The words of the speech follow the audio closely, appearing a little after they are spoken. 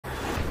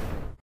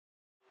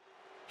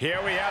Here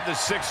we have the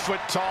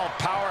 6-foot-tall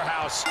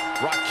powerhouse,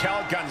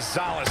 Raquel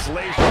González,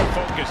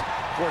 laser-focused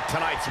for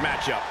tonight's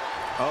matchup.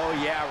 Oh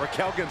yeah,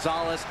 Raquel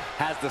González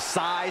has the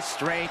size,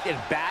 strength, and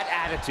bad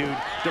attitude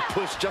to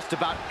push just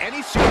about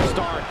any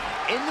superstar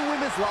in the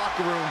women's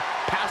locker room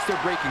past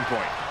their breaking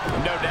point.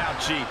 No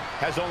doubt she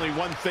has only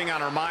one thing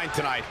on her mind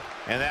tonight,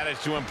 and that is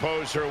to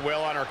impose her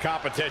will on her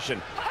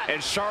competition.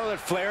 And Charlotte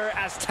Flair,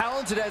 as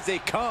talented as they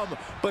come,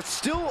 but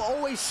still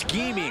always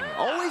scheming,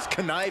 always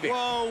conniving.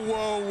 Whoa,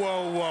 whoa,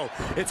 whoa, whoa.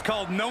 It's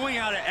called knowing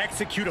how to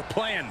execute a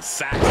plan,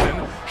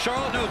 Saxton.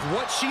 Charlotte knows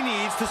what she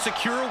needs to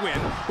secure a win,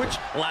 which,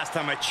 last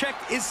time I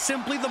checked, is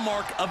simply the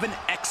mark of an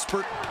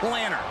expert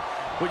planner.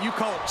 What you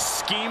call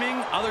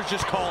scheming, others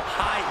just call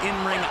high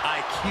in-ring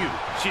IQ.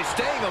 She's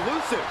staying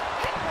elusive.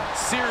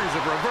 Series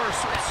of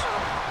reversals.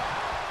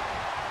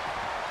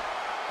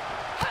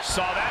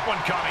 Saw that one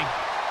coming.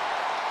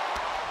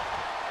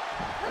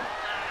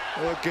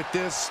 Look at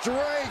this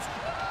strength.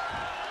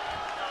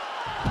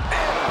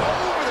 And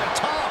over the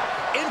top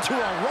into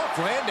a rough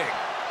landing.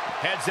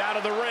 Heads out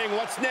of the ring.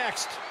 What's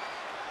next?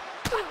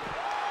 Oh,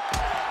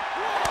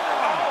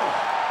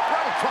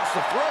 right across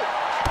the throat.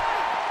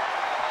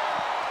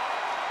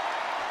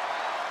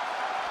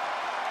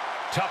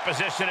 Tough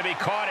position to be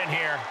caught in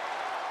here.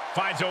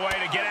 Finds a way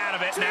to get out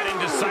of it, and that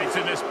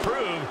indecisiveness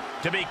proved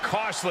to be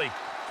costly.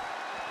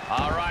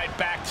 All right,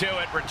 back to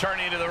it,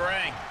 returning to the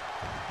ring.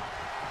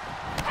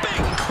 Big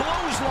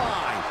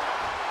clothesline.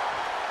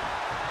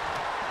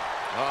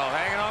 Oh,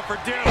 hanging on for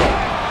dear.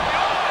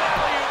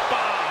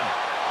 Bomb.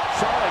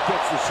 Charlotte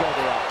gets the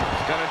shoulder up.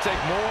 It's gonna take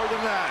more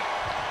than that.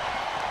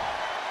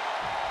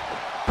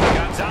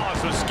 González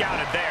was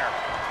scouted there.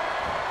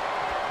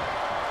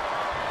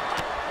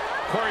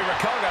 Corey,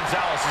 Raquel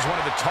González is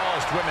one of the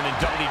tallest women in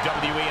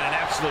WWE and an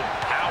absolute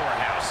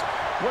powerhouse.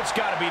 What's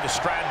got to be the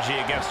strategy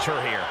against her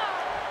here?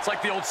 It's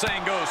like the old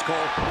saying goes,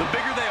 Cole. The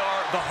bigger they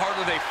are, the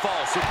harder they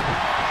fall. So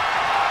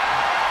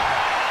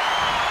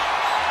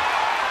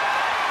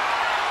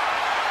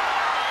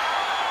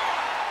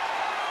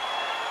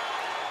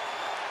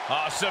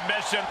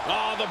submission.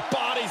 Oh, the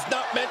body's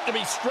not meant to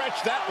be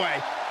stretched that way.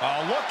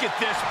 Oh, look at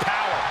this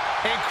power.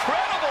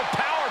 Incredible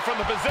power from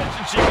the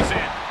position she was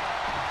in.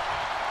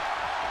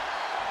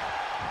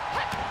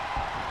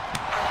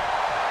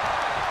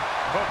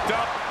 Hooked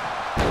up.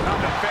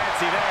 nothing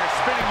fancy there.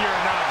 Spinning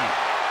Uranagi.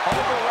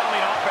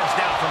 Overwhelming offense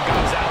now from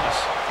González.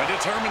 A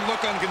determined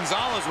look on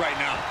González right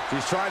now.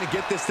 She's trying to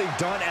get this thing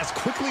done as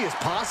quickly as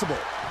possible.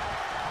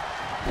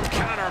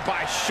 Counter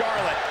by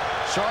Charlotte.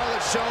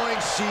 Charlotte showing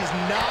she's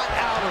not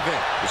out of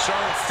it. But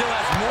Charlotte still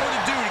has more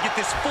to do to get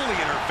this fully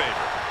in her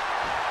favor.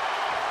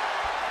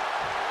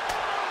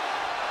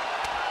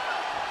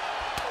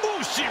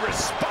 Ooh, she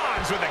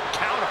responds with a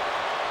counter.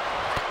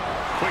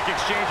 Quick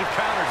exchange of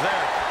counters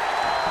there.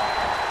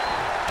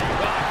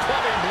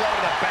 Clubbing blow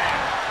to the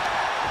back.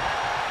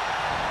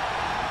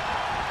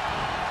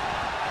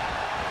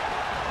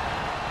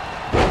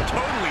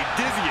 Totally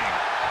dizzying.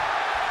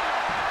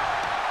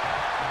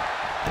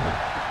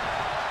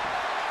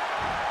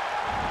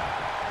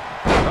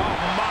 Oh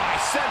my,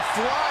 sent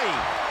flying.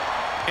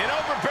 An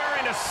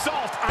overbearing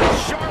assault on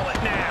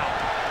Charlotte now.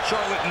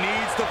 Charlotte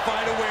needs to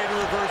find a way to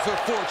reverse her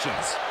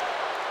fortunes.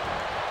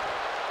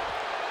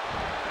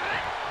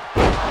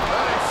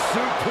 Nice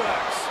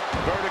suplex.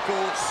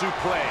 Vertical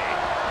suplex.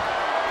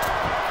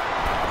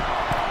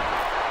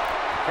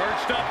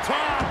 Perched up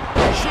top.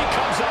 She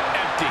comes up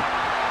empty.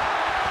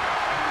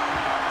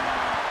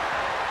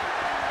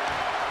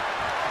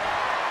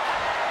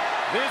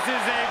 This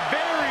is a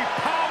very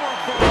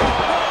powerful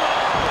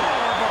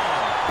powerbomb.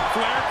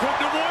 Flair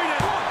couldn't avoid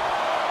it.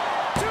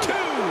 2.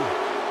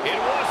 It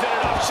wasn't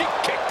enough. She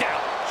kicked out.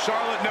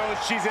 Charlotte knows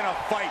she's in a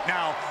fight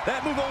now.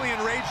 That move only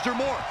enraged her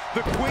more.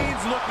 The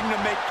Queen's looking to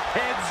make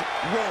heads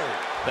roll.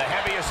 The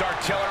heaviest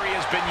artillery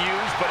has been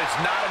used, but it's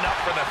not enough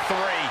for the 3.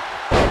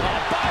 Oh,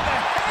 by the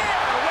hair,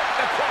 whipped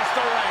across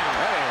the ring.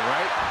 That ain't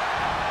right.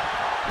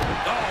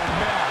 Oh,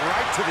 man,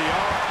 right to the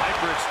arm.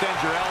 Hyperextend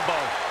your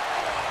elbow.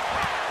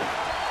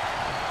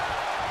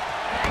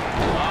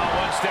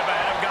 Oh, one step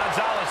ahead of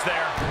González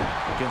there.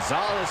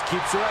 González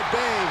keeps her at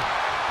bay.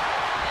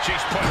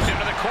 She's pushed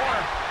into the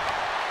corner.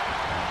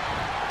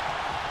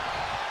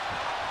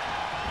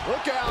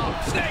 Look out.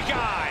 Snake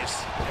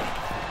eyes.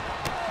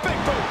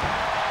 Big boot.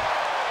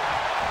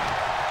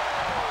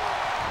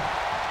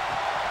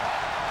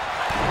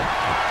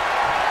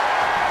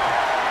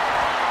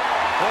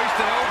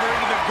 Hoisted over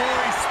into the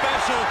gory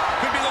special.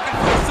 Could be looking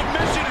for a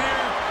submission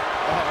here.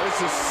 Oh,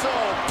 this is so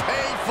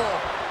painful.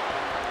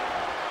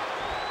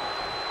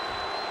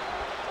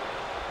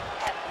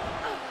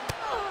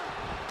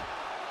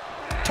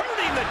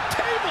 Turning the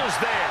tables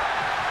there.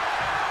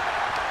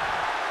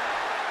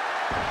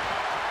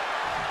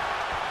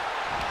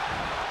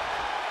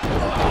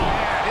 Oh,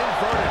 man,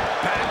 inverted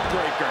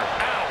backbreaker.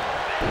 Ow.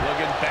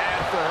 Looking bad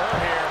for her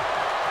here.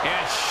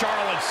 And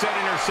Charlotte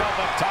setting herself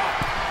up top.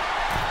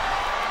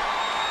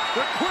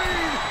 The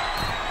Queen.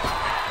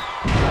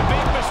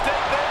 Big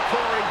mistake there,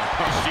 Corey.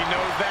 She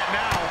knows that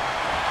now.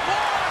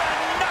 What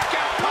a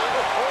knockout pop.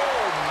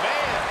 Oh,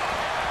 man.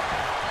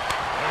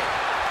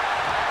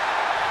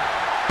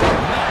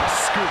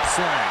 forward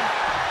slam.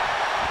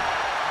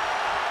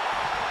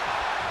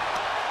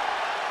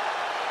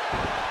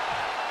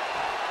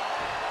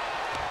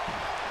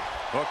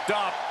 Hooked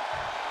up.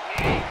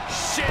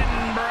 Shin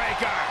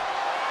breaker.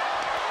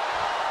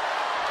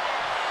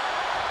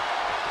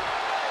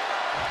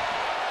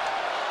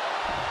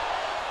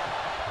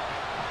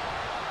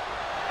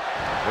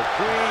 The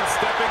Queen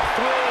stepping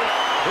through.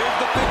 Here's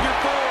the figure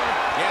four.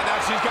 Yeah, now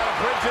she's got a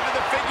bridge into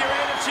the figure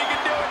eight. If she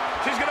can do it,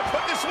 she's going to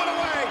put this one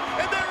away.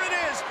 And there it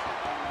is.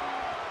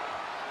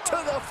 To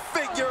the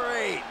figure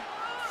eight.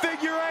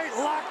 Figure eight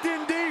locked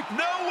in deep.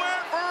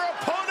 Nowhere for her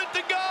opponent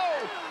to go.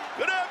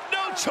 Gonna have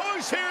no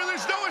choice here.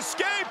 There's no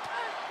escape.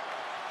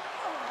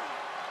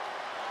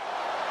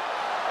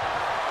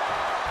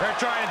 They're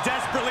trying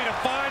desperately to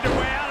find a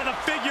way out of the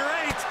figure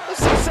eight.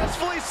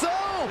 Successfully so.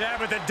 Yeah,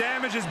 but the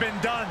damage has been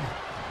done.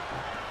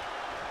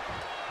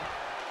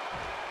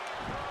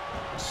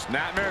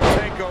 Snapmare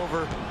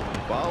takeover,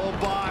 followed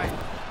by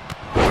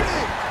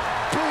big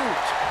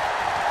boot.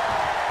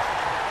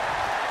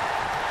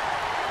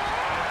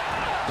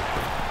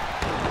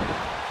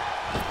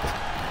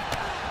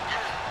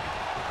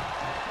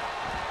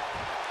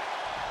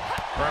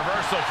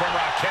 Reversal from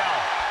Raquel.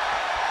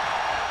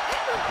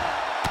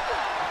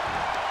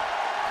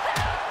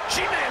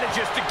 She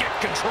manages to get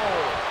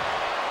control.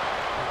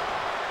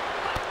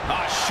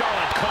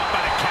 Charlotte caught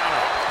by the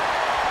counter.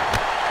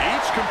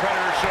 Each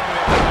competitor showing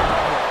that they're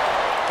covered.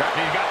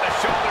 He's got the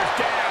shoulders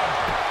down.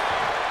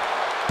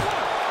 1,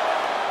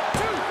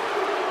 2.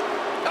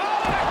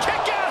 Oh, and a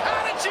kick out.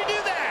 How did she do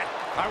that?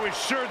 I was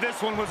sure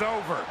this one was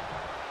over.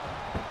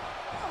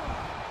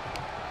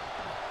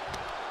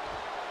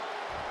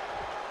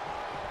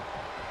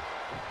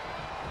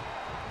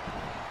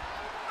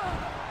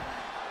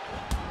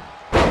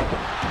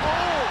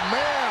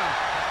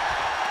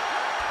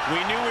 We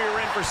knew we were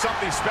in for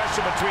something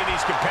special between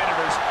these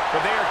competitors,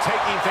 but they are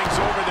taking things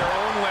over their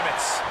own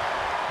limits.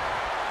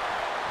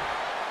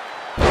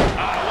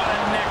 What a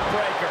neck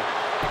breaker.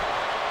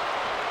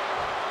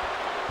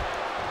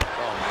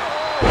 Oh,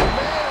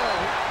 man.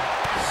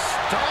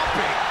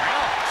 Stomping.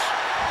 Ouch.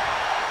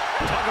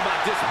 Talk about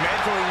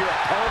dismantling your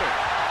opponent.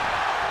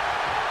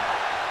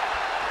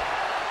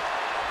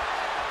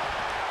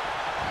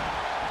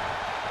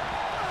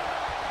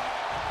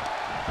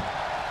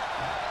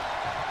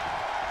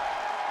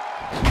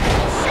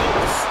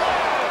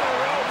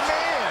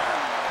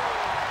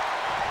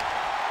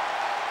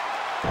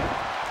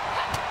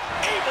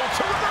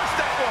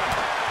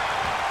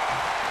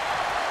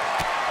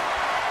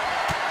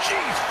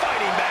 She's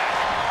fighting back.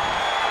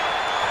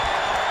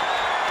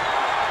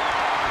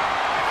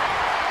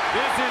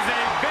 This is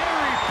a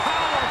very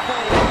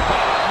powerful.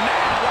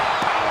 Man, what a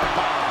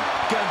powerbomb.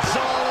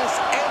 González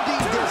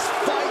ending this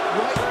fight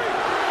right.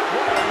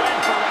 What a win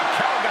for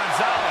Raquel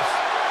González.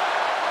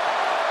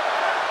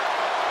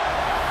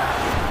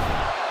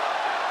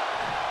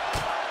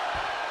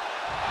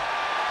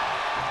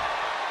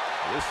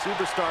 This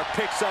superstar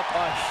picks up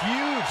a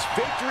huge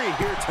victory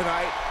here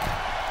tonight.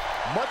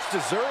 Much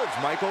deserved,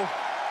 Michael.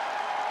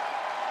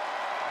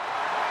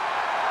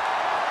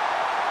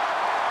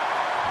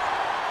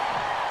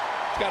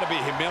 Got to be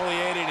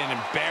humiliated and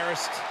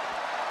embarrassed.